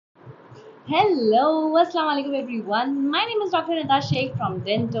Hello, Assalamu alaikum everyone. My name is Dr. Nita Sheikh from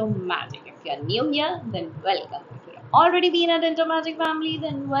Dental Magic. If you're new here, then welcome. If you've already been a Dental Magic family,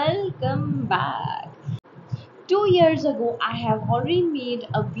 then welcome back. 2 years ago, I have already made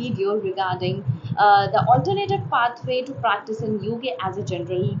a video regarding the alternative pathway to practice in UK as a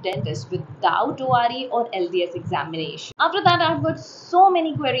general dentist without ORE or LDS examination. After that, I've got so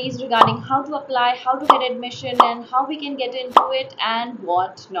many queries regarding how to apply, how to get admission, and how we can get into it and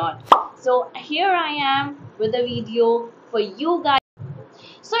what not. So here I am with a video for you guys.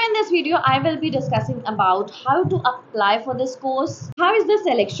 So in this video, I will be discussing about how to apply for this course, how is the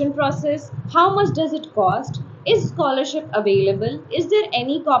selection process, how much does it cost, is scholarship available, is there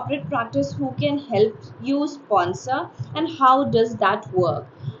any corporate practice who can help you sponsor, and how does that work,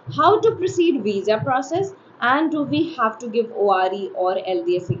 how to proceed visa process, and do we have to give ORE or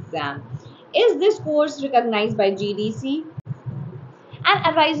LDS exam, is this course recognized by GDC, and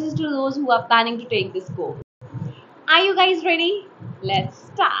advices to those who are planning to take this course. Are you guys ready? Let's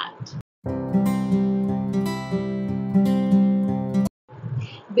start.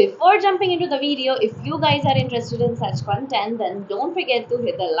 Before jumping into the video, if you guys are interested in such content, then don't forget to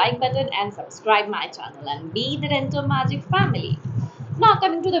hit the like button and subscribe my channel and be the Dental Magic family. Now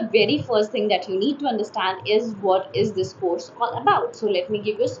coming to the very first thing that you need to understand is what is this course all about. So let me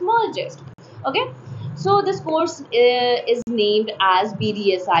give you a small gist. Okay, so this course is named as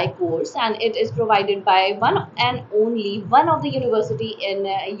BDS-I course, and it is provided by one and only one of the university in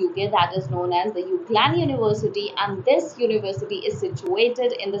UK, that is known as the UCLAN University, and this university is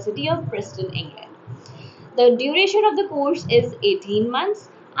situated in the city of Bristol, England. The duration of the course is 18 months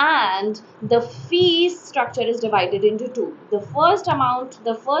and the fees structure is divided into two. The first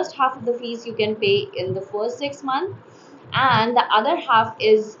half of the fees you can pay in the first 6 months, and the other half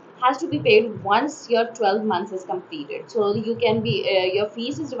has to be paid once your 12 months is completed. So you can be your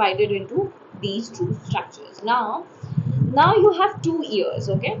fees is divided into these two structures. Now you have 2 years.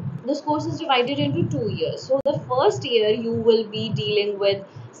 Okay, this course is divided into 2 years. So the first year you will be dealing with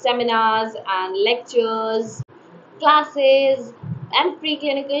seminars and lectures, classes, and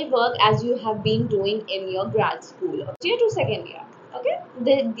preclinical work as you have been doing in your grad school year to second year.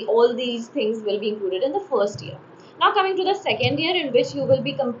 Okay, all these things will be included in the first year. Now coming to the second year, in which you will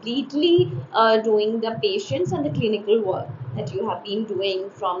be completely doing the patients and the clinical work that you have been doing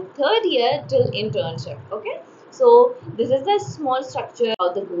from third year till internship. Okay, so this is the small structure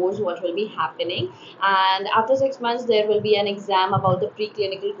of the course, what will be happening. And after 6 months there will be an exam about the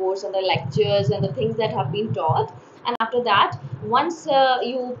preclinical course and the lectures and the things that have been taught. And after that, once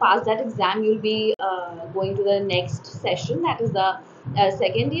you pass that exam, you'll be going to the next session, that is the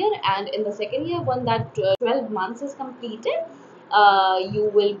second year. And in the second year, when that 12 months is completed,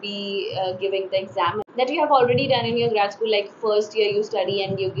 you will be giving the exam that you have already done in your grad school. Like first year you study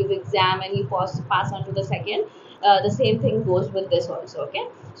and you give exam and you pass on to the second. The same thing goes with this also. Okay,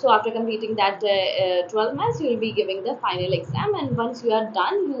 so after completing that 12 months, you will be giving the final exam, and once you are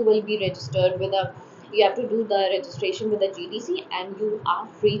done, you will be registered with a you have to do the registration with the GDC, and you are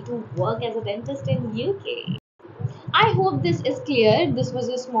free to work as a dentist in UK. I hope this is clear. This was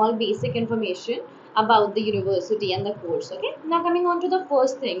a small basic information about the university and the course. Okay, now coming on to the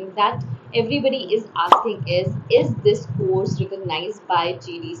first thing that everybody is asking is this course recognized by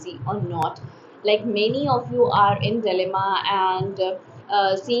GDC or not? Like many of you are in dilemma, and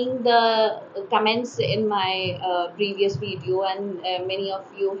seeing the comments in my previous video, and many of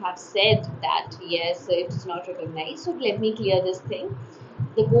you have said that yes, it's not recognized. So let me clear this thing.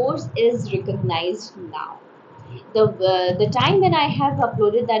 The course is recognized now. The time when I have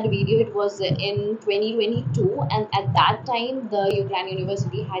uploaded that video, it was in 2022, and at that time the Ukraine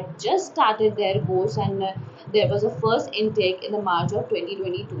University had just started their course, and there was a first intake in the March of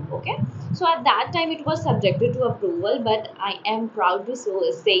 2022. Okay, so at that time it was subjected to approval, but I am proud to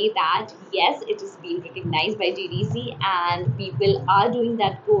say that yes, it is being recognized by GDC, and people are doing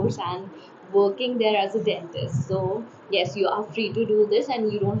that course and working there as a dentist. So yes, you are free to do this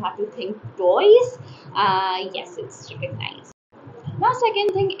and you don't have to think twice. Yes, it's recognized. Now second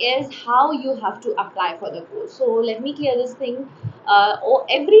thing is how you have to apply for the course. So let me clear this thing.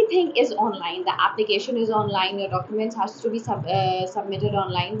 Everything is online. The application is online. Your documents has to be submitted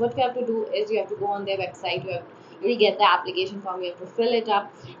online. What you have to do is you have to go on their website. You will get the application form. You have to fill it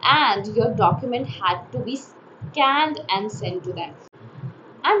up, and your document had to be scanned and sent to them.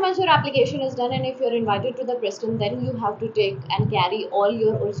 And once your application is done, and if you're invited to the Preston, then you have to take and carry all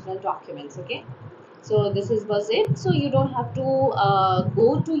your original documents. Okay, so this was it. So you don't have to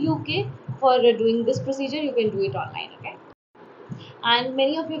go to UK for doing this procedure. You can do it online. Okay, And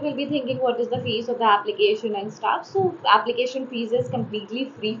many of you will be thinking, what is the fees of the application and stuff? So application fees is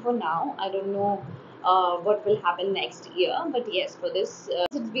completely free for now. I don't know what will happen next year, but yes, for this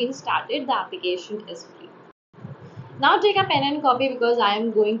it's been started, the application is free. Now take a pen and copy, because I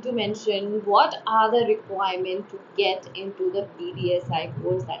am going to mention what are the requirements to get into the BDSi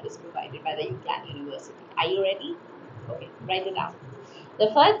course that is provided by the UCLAN University. Are you ready? Okay, write it down. The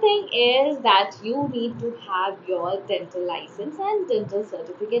first thing is that you need to have your dental license and dental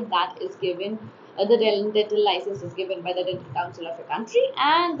certificate that is given. The dental license is given by the Dental Council of your country,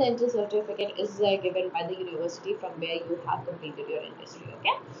 and dental certificate is given by the university from where you have completed your dentistry.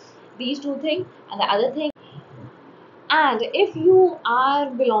 Okay, these two things, and the other thing. And if you are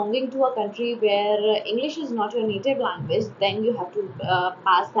belonging to a country where English is not your native language, then you have to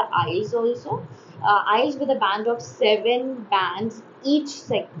pass the IELTS also. IELTS with a band of 7 bands each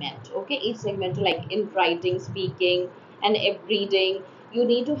segment. Okay, each segment, like in writing, speaking, and reading, you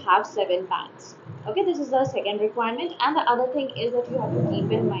need to have 7 bands. Okay, this is the second requirement. And the other thing is that you have to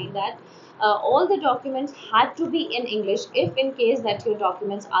keep in mind that all the documents had to be in English. If in case that your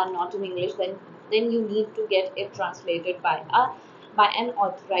documents are not in English, then you need to get it translated by an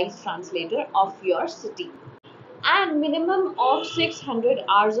authorized translator of your city, and minimum of 600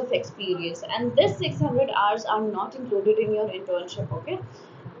 hours of experience, and this 600 hours are not included in your internship. Okay,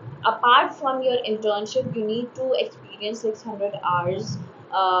 apart from your internship, you need to experience 600 hours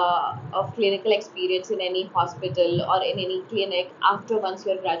of clinical experience in any hospital or in any clinic after once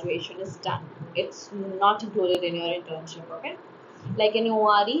your graduation is done. It's not included in your internship. Okay, like in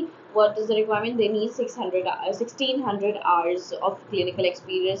ORE, what is the requirement? They need 1600 hours of clinical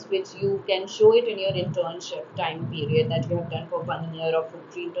experience, which you can show it in your internship time period that you have done for 1 year of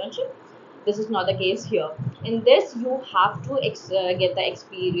free internship. This is not the case here. In this, you have to get the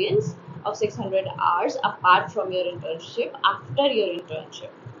experience of 600 hours apart from your internship after your internship.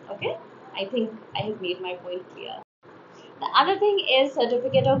 Okay, I think I have made my point clear. The other thing is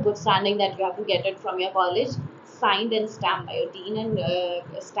certificate of good standing that you have to get it from your college, signed and stamped by your dean, and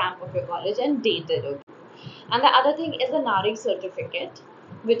stamp of your college and dated. Okay? And the other thing is the NARIC certificate,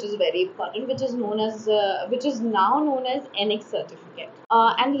 which is very important, which is now known as NX certificate.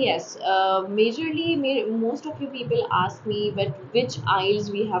 And yes, most of you people ask me, but which IELTS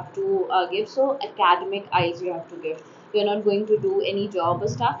we have to give? So academic IELTS you have to give. You're not going to do any job or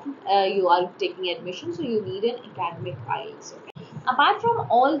stuff. You are taking admission, so you need an academic IELTS. Okay. Apart from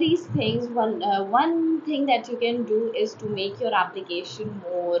all these things, one thing that you can do is to make your application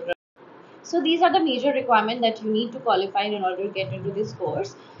more. So these are the major requirements that you need to qualify in order to get into this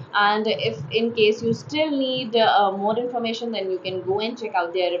course. And if in case you still need more information, then you can go and check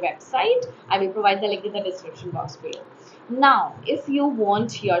out their website. I will provide the link in the description box below. Now, if you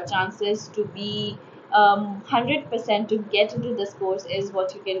want your chances to be 100% to get into this course, is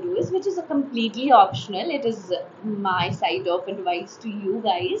what you can do is, which is a completely optional. It is my side of advice to you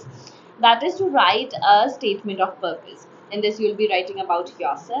guys. That is to write a statement of purpose. In this, you'll be writing about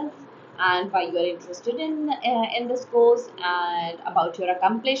yourself and why you are interested in this course, and about your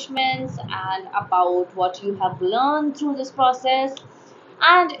accomplishments, and about what you have learned through this process.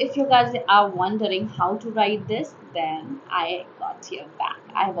 And if you guys are wondering how to write this, then I got your back.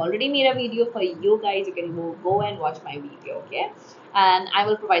 I have already made a video for you guys. You can go and watch my video. Okay, and I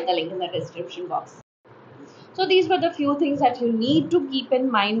will provide the link in the description box. So these were the few things that you need to keep in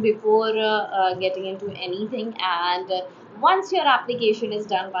mind before getting into anything. And once your application is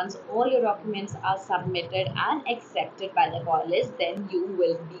done, once all your documents are submitted and accepted by the college, then you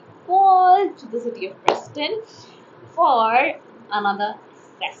will be called to the city of Preston for another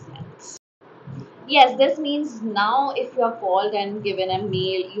assessment. Yes, this means now if you are called and given a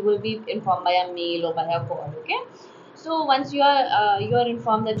mail, you will be informed by a mail or by a call. Okay. So once you are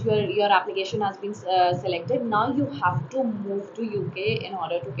informed that your application has been selected, now you have to move to UK in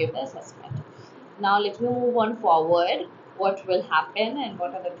order to give the assessment. Now let me move on forward. What will happen and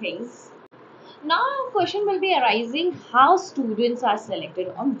what are the things? Now question will be arising: how students are selected,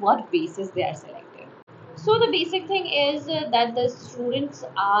 on what basis they are selected. So the basic thing is that the students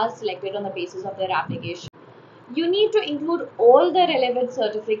are selected on the basis of their application. You need to include all the relevant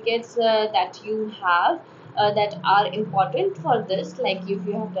certificates that you have that are important for this, like if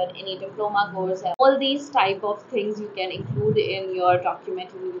you have done any diploma course, all these type of things you can include in your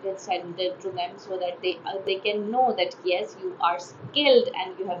document, and you can send it to them so that they can know that yes, you are skilled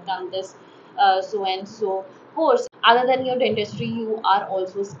and you have done this so and so course. Other than your dentistry, you are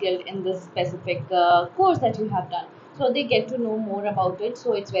also skilled in this specific course that you have done, so they get to know more about it.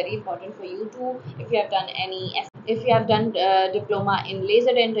 So it's very important for you to, if you have done any If you have done diploma in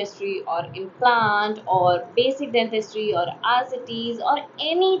laser dentistry or implant or basic dentistry or RCTs or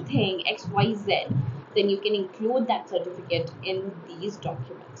anything XYZ, then you can include that certificate in these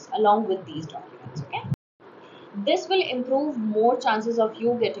documents along with these documents. Okay, this will improve more chances of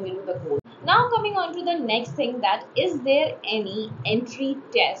you getting into the course. Now coming on to the next thing, that is there any entry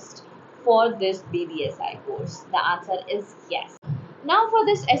test for this BDSi course? The answer is yes. Now for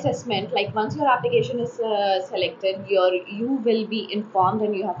this assessment, like once your application is selected, you will be informed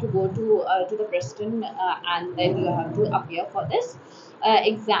and you have to go to the Preston and then you have to appear for this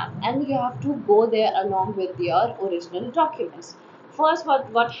exam, and you have to go there along with your original documents. First,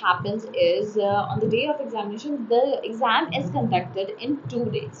 what happens is on the day of examination, the exam is conducted in 2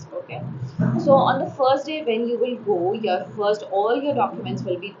 days. Okay, so on the first day when you will go, your first all your documents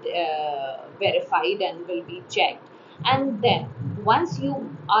will be verified and will be checked, and then once you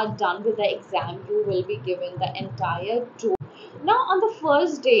are done with the exam, you will be given the entire tour. Now on the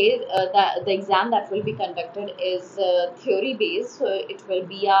first day, the exam that will be conducted is theory based, so it will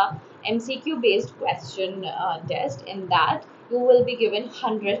be a MCQ based question test. In that you will be given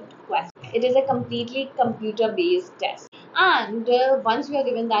 100 questions. It is a completely computer based test, and once you are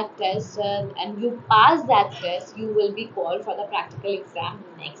given that test and you pass that test, you will be called for the practical exam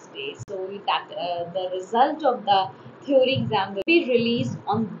next day. So that the result of the theory exam will be released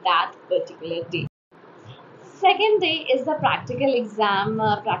on that particular day. Second day is the practical exam.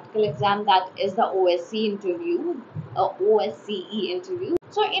 Practical exam, that is the OSCE interview, OSCE interview.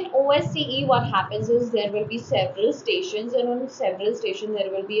 So in OSCE, what happens is there will be several stations, and on several stations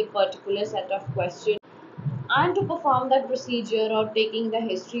there will be a particular set of questions. And to perform that procedure or taking the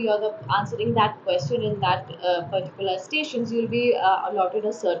history or the answering that question in that particular stations, you'll be allotted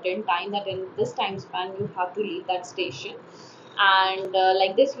a certain time, that in this time span you have to leave that station, and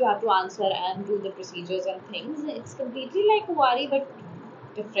like this you have to answer and do the procedures and things. It's completely like ORE, but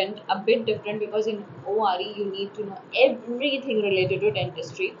different, a bit different, because in ORE you need to know everything related to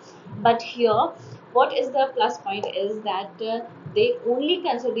dentistry, but here what is the plus point is that they only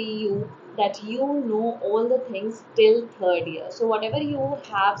consider you that you know all the things till third year. So whatever you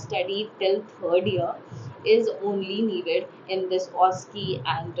have studied till third year is only needed in this OSCE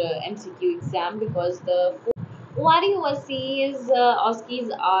and MCQ exam, because the OSCEs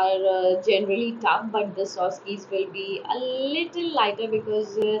are generally tough, but the OSCEs will be a little lighter,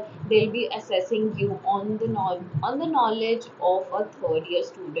 because they'll be assessing you on the knowledge of a third year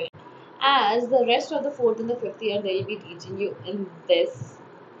student. As the rest of the fourth and the fifth year, they'll be teaching you in this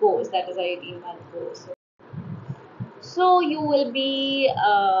course, that is a 18-month course. So you will be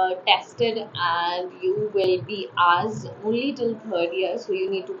tested and you will be asked only till third year. So you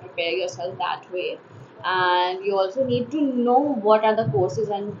need to prepare yourself that way, and you also need to know what are the courses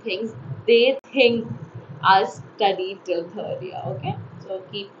and things they think are studied till third year. Okay, so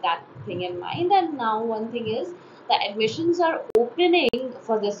keep that thing in mind. And now one thing is, the admissions are opening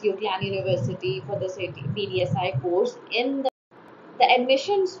for this UCLAN University for this BDSi course. The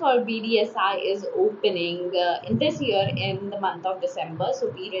admissions for BDS-I is opening in this year in the month of December.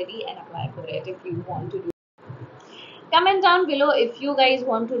 So be ready and apply for it if you want to do. Comment down below if you guys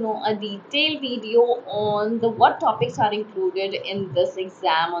want to know a detailed video on the what topics are included in this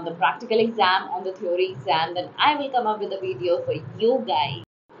exam, on the practical exam, on the theory exam. Then I will come up with a video for you guys.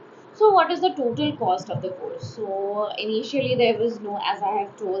 So what is the total cost of the course? So initially there was no, as I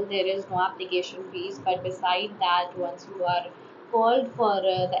have told, there is no application fees, but beside that, once you are called for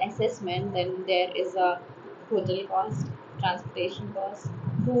the assessment, then there is a hotel cost, transportation cost,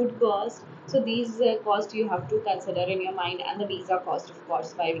 food cost. So these costs you have to consider in your mind, and the visa cost, of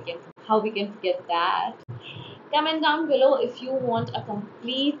course. How we can forget that? Comment down below if you want a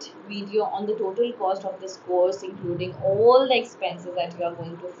complete video on the total cost of this course, including all the expenses that you are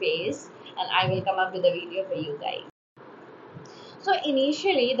going to face, and I will come up with a video for you guys. So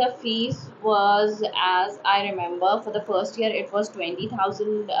initially the fees was, as I remember, for the first year it was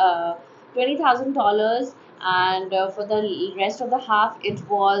 $20,000, and for the rest of the half it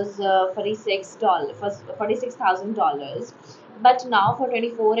was $46,000. But now for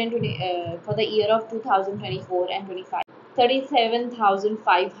 24 and 20, for the year of 2024 and 25,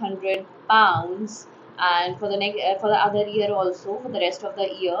 £37,500, and for the next for the other year also, for the rest of the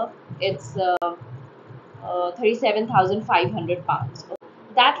year, it's £37,500.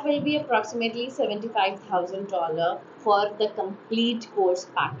 That will be approximately $75,000 for the complete course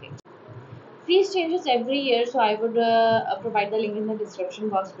package. Fees changes every year, so I would provide the link in the description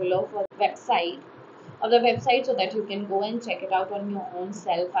box below for the website, so that you can go and check it out on your own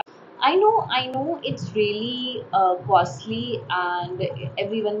self. I know it's really costly and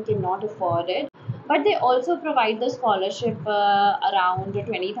everyone cannot afford it, But they also provide the scholarship around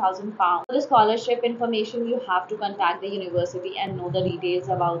 £20,000. For the scholarship information, you have to contact the university and know the details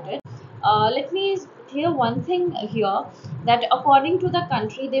about it. Let me clear one thing here, that according to the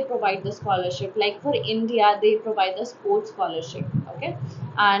country they provide the scholarship. Like for India, they provide the sports scholarship, okay,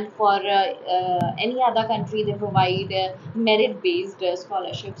 and for any other country they provide merit based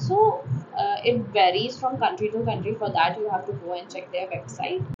scholarship. So it varies from country to country. For that, you have to go and check their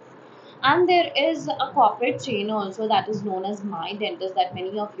website. And there is a corporate chain also that is known as My Dentist, that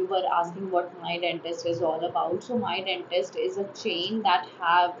many of you were asking what My Dentist is all about. So My Dentist is a chain that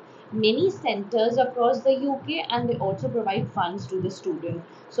have many centers across the UK, and they also provide funds to the student.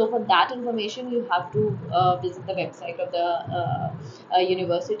 So for that information, you have to visit the website of the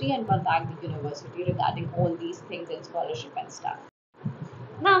university and contact the university regarding all these things and scholarship and stuff.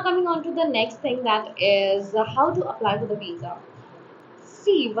 Now coming on to the next thing, that is how to apply for the visa.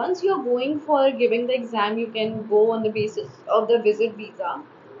 See, once you're going for giving the exam, you can go on the basis of the visit visa.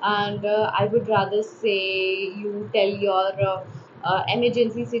 And I would rather say you tell your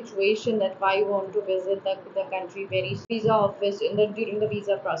emergency situation, that why you want to visit the country very visa office in the during the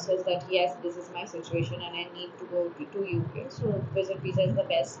visa process, that yes, this is my situation and I need to go to UK. So visit visa is the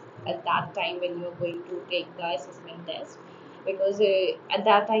best at that time when you're going to take the assessment test, because at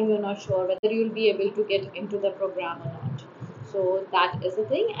that time you're not sure whether you'll be able to get into the program or not. So that is the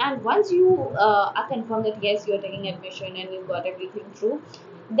thing. And once you are confirmed that yes, you're taking admission and you've got everything through,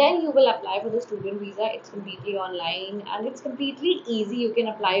 then you will apply for the student visa. It's completely online and it's completely easy. You can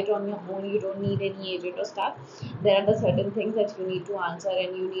apply it on your own. You don't need any agent or stuff. There are the certain things that you need to answer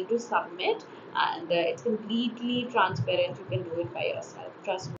and you need to submit, and it's completely transparent. You can do it by yourself,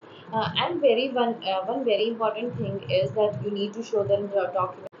 trust me. And one very important thing is that you need to show them the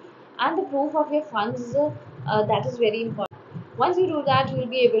document and the proof of your funds. That is very important. Once you do that, you will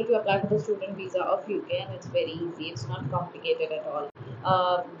be able to apply for the student visa of UK, and it's very easy. It's not complicated at all.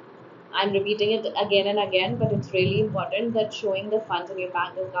 Um, I'm repeating it again and again, but it's really important that showing the funds in your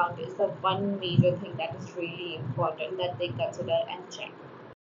bank account is the one major thing that is really important that they consider and check.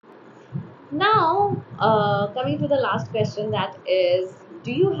 Now, coming to the last question, that is,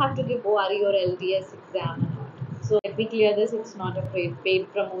 do you have to give ORE or LDS exam or not? So let me clear this. It's not a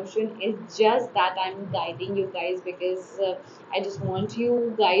paid promotion. It's just that I'm guiding you guys, because I just want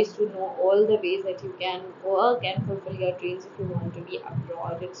you guys to know all the ways that you can work and fulfill your dreams if you want to be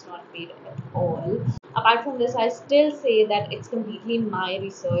abroad. It's not paid at all. Apart from this, I still say that it's completely my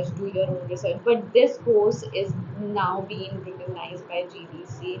research. Do your own research. But this course is now being recognized by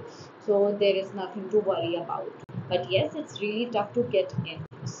GDC, so there is nothing to worry about. But yes, it's really tough to get in.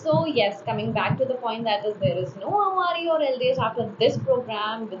 So yes, coming back to the point, that is, there is no ORE or LDS after this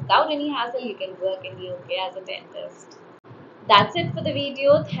program. Without any hassle, you can work in the UK as a dentist. That's it for the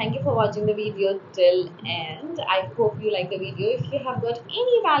video. Thank you for watching the video till end. I hope you like the video. If you have got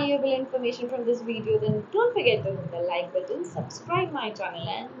any valuable information from this video, then don't forget to hit the like button, subscribe my channel,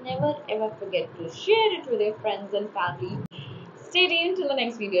 and never ever forget to share it with your friends and family. Stay tuned till the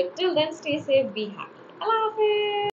next video. Till then, stay safe, be happy. Allah Hafiz.